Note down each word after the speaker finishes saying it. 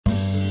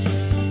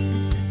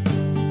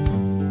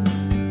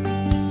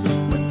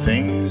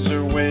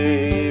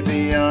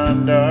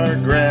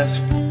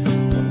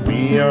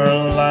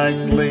are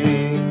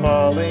likely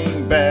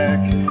falling back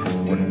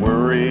when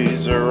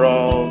worries are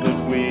all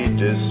that we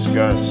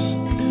discuss.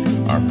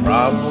 Our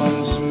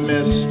problems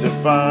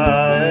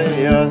mystify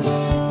us,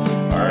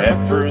 our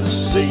efforts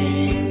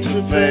seem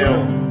to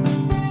fail.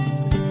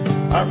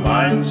 Our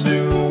minds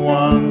do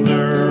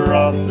wander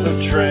off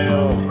the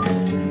trail.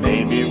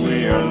 Maybe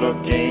we are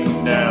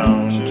looking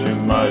down too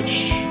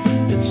much.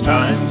 It's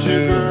time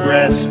to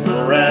grasp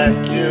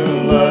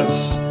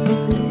miraculous,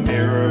 the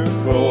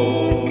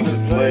miracle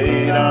that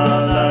played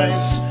on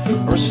ice,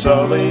 or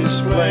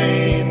Sully's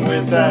plane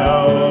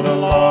without a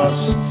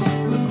loss,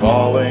 the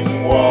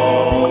falling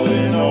wall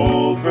in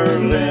old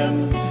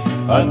Berlin,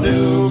 a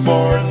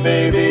newborn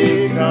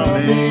baby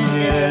coming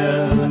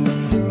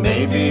in.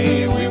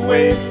 Maybe we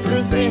wait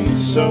for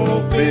things so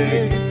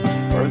big,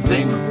 or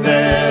think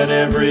that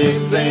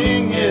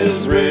everything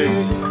is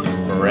rigged.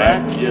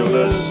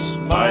 Miraculous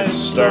might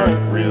start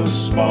real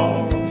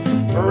small.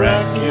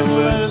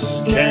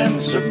 Miraculous can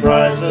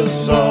surprise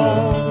us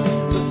all.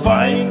 The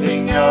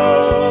finding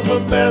of a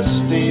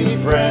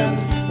bestie friend,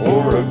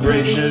 or a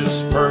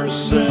gracious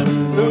person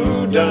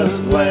who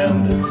does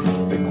lend.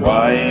 The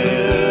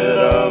quiet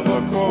of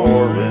a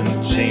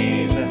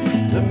quarantine,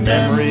 the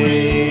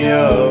memory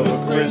of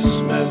a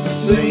Christmas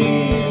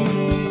scene.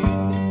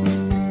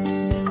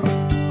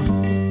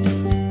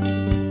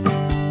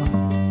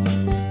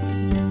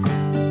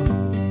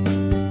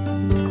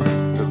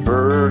 The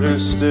bird who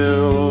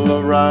still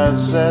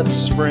arrives at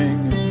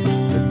spring,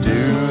 the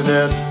dew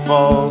that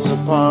falls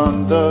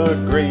upon the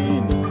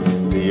green,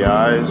 the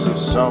eyes of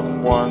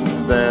someone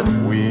that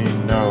we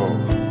know,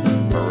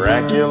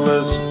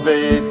 miraculous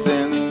faith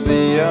in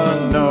the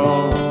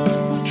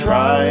unknown.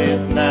 Try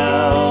it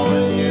now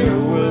and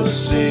you will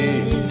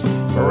see,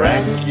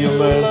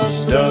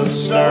 miraculous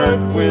does start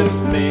with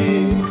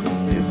me.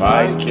 If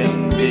I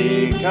can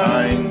be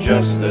kind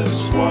just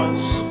this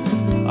once,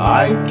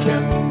 I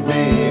can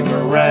be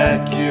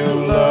miraculous.